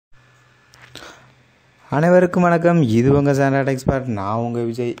அனைவருக்கும் வணக்கம். இது உங்கள் SANTRA TECHSPOT. நான் உங்கள்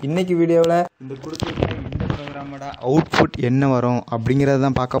விஜய். இன்றைக்கி வீடியோவில் இந்த கொடுத்துருக்க இந்த ப்ரோக்ராமோட அவுட்புட் என்ன வரும் அப்படிங்கிறது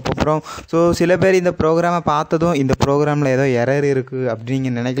தான் பார்க்க போகிறோம். ஸோ சில பேர் இந்த ப்ரோக்ராமை பார்த்ததும் இந்த ப்ரோக்ராமில் ஏதோ எரர் இருக்குது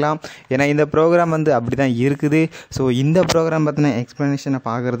அப்படின்னு நினைக்கலாம். ஏன்னா இந்த ப்ரோக்ராம் அப்படி தான் இருக்குது. ஸோ இந்த ப்ரோக்ராம் பற்றின எக்ஸ்ப்ளனேஷனை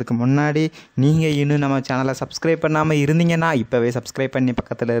பார்க்குறதுக்கு முன்னாடி நீங்கள் இன்னும் நம்ம சேனலை சப்ஸ்கிரைப் பண்ணாமல் இருந்தீங்கன்னா இப்போவே சப்ஸ்கிரைப் பண்ணி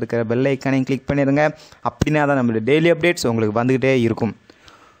பக்கத்தில் இருக்கிற பெல் ஐக்கானையும் கிளிக் பண்ணிடுங்க. அப்படின்னா தான் நம்மளுடைய டெய்லி அப்டேட்ஸ் உங்களுக்கு வந்துக்கிட்டே இருக்கும்.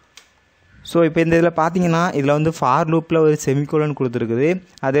 ஸோ இப்போ இந்த இதில் பார்த்தீங்கன்னா இதில் ஃபார் லூப்பில் ஒரு செமிகோலன் கொடுத்துருக்குது.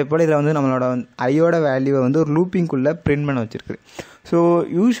 அதே போல் இதில் நம்மளோட ஐயோட வேல்யூவை ஒரு லூப்பிங்குள்ளே பிரிண்ட் பண்ண வச்சுருக்குது. ஸோ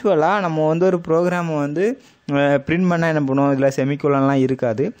யூஸ்வலாக நம்ம ஒரு ப்ரோக்ராமை பிரிண்ட் பண்ணால் என்ன பண்ணுவோம், இதில் செமிகோலன்லாம்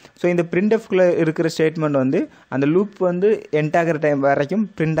இருக்காது. ஸோ இந்த பிரிண்ட்எஃப்குள்ளே இருக்கிற ஸ்டேட்மெண்ட் அந்த லூப் எண்ட் ஆகிற டைம் வரைக்கும்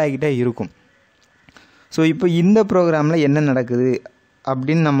பிரிண்ட் ஆகிட்டே இருக்கும். ஸோ இப்போ இந்த ப்ரோக்ராமில் என்ன நடக்குது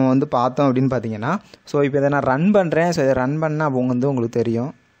அப்படின்னு நம்ம பார்த்தோம் அப்படின்னு பார்த்தீங்கன்னா, ஸோ இப்போ இதை நான் ரன் பண்ணுறேன். ஸோ இதை ரன் பண்ணால் உங்களுக்கு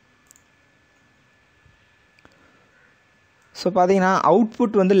தெரியும். ஸோ பார்த்தீங்கன்னா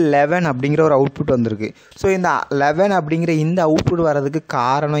அவுட்புட் 11 அப்படிங்கிற ஒரு அவுட்புட் வந்திருக்கு. ஸோ இந்த 11 அப்படிங்கிற இந்த அவுட்புட் வர்றதுக்கு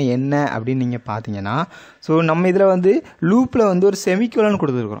காரணம் என்ன அப்படின்னு நீங்கள் பார்த்தீங்கன்னா, ஸோ நம்ம இதில் லூப்பில் ஒரு செமிகோலன்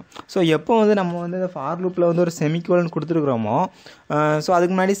கொடுத்துருக்குறோம். ஸோ எப்போ நம்ம இந்த ஃபார் லூப்பில் ஒரு செமிகோலன் கொடுத்துருக்குறோமோ, ஸோ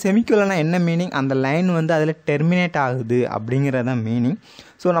அதுக்கு முன்னாடி செமிகோலனா என்ன மீனிங், அந்த லைன் அதில் டெர்மினேட் ஆகுது அப்படிங்கிறதான் மீனிங்.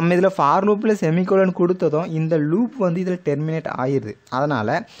 ஸோ நம்ம இதில் ஃபார் லூப்பில் செமிகோலன் கொடுத்ததும் இந்த லூப் இதில் டெர்மினேட் ஆகிடுது.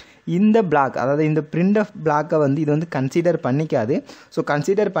 அதனால் இந்த பிளாக், அதாவது இந்த பிரிண்ட் ஆஃப் பிளாக்கை இது கன்சிடர் பண்ணிக்காது. ஸோ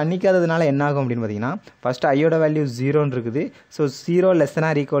கன்சிடர் பண்ணிக்காததுனால என்ன ஆகும் அப்படின்னு பார்த்தீங்கன்னா, ஃபஸ்ட்டு ஐயோட வேல்யூ 0 இருக்குது. So 0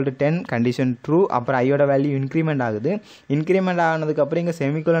 ≤ 10 condition true. அப்புறம் ஐயோட வேல்யூ இன்க்ரிமெண்ட் ஆகுது. இன்க்ரிமெண்ட் ஆனதுக்கப்புறம் இங்கே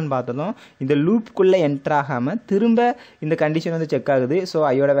செமிகோலன் பார்த்ததும் இந்த லூப்புக்குள்ளே என்டர் ஆகாமல் திரும்ப இந்த கண்டிஷன் செக் ஆகுது. ஸோ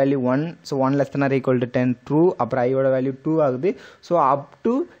ஐயோட வேல்யூ 1. So 1 ≤ 10 true. அப்புறம் ஐயோட வேல்யூ 2 ஆகுது. ஸோ அப்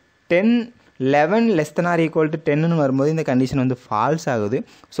டு 10 11 ≤ 10ன்னு வரும்போது இந்த கண்டிஷன் ஃபால்ஸ் ஆகுது.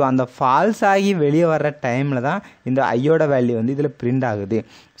 ஸோ அந்த ஃபால்ஸ் ஆகி வெளியே வர்ற டைமில் தான் இந்த ஐயோட வேல்யூ இதில் பிரிண்ட் ஆகுது.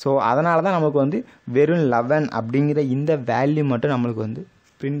 ஸோ அதனால தான் நமக்கு வெறும் 11 அப்படிங்கிற இந்த வேல்யூ மட்டும் நம்மளுக்கு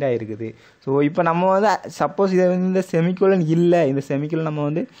பிரிண்ட் ஆகிருக்குது. ஸோ இப்போ நம்ம சப்போஸ் இதை இந்த செமிகோலன் இல்லை, இந்த செமிகோலன்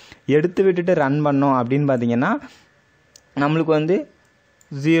நம்ம எடுத்து விட்டுட்டு ரன் பண்ணோம் அப்படின்னு பார்த்தீங்கன்னா, நம்மளுக்கு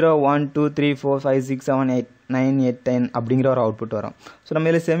 0 1 2 3 4 5 6 7 8 9 8 10 அப்படிங்கிற ஒரு அவுட்புட் வரும். ஸோ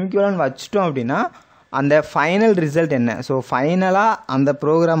நம்ம இதில் செமிகோலன் வச்சிட்டோம் அப்படின்னா அந்த ஃபைனல் ரிசல்ட் என்ன, ஸோ ஃபைனலாக அந்த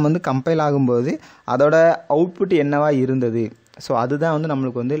ப்ரோக்ராம் கம்பைல் ஆகும்போது அதோட அவுட்புட் என்னவா இருந்தது, ஸோ அதுதான்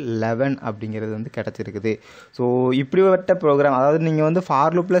நம்மளுக்கு 11 அப்படிங்கிறது கிடச்சிருக்குது. ஸோ இப்படிப்பட்ட ப்ரோக்ராம், அதாவது நீங்கள்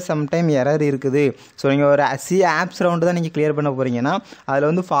ஃபார் லூப்பில் சம்டைம் எரர் இருக்குது. ஸோ நீங்கள் ஒரு ஆப்ஸ் ரவுண்டு தான் நீங்கள் கிளியர் பண்ண போகிறீங்கன்னா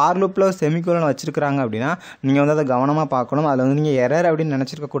அதில் ஃபார் லூப்பில் ஒரு செமிகோலன் வச்சுருக்காங்க அப்படின்னா நீங்கள் அதை கவனமாக பார்க்கணும். அதில் நீங்கள் எரர் அப்படின்னு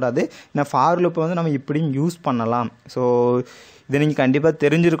நினச்சிருக்கக்கூடாது. ஏன்னா ஃபார் லூப்பை நம்ம இப்படியும் யூஸ் பண்ணலாம். ஸோ இதை நீங்கள் கண்டிப்பாக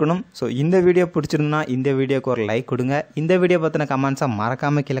தெரிஞ்சிருக்கணும். ஸோ இந்த வீடியோ பிடிச்சிருந்தா இந்த வீடியோக்கு ஒரு லைக் கொடுங்க. இந்த வீடியோ பற்றின கமெண்ட்ஸை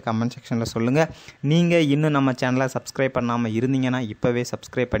மறக்காமல் கீழே கமெண்ட் செக்ஷனில் சொல்லுங்கள். நீங்கள் இன்னும் நம்ம சேனலை சப்ஸ்கிரைப் பண்ணாமல் இருந்தீங்கன்னா இப்போவே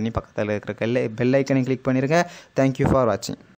சப்ஸ்கிரைப் பண்ணி பக்கத்தில் இருக்கிற பெல் ஐக்கனை கிளிக் பண்ணிடுங்க. தேங்க்யூ ஃபார் வாட்சிங்.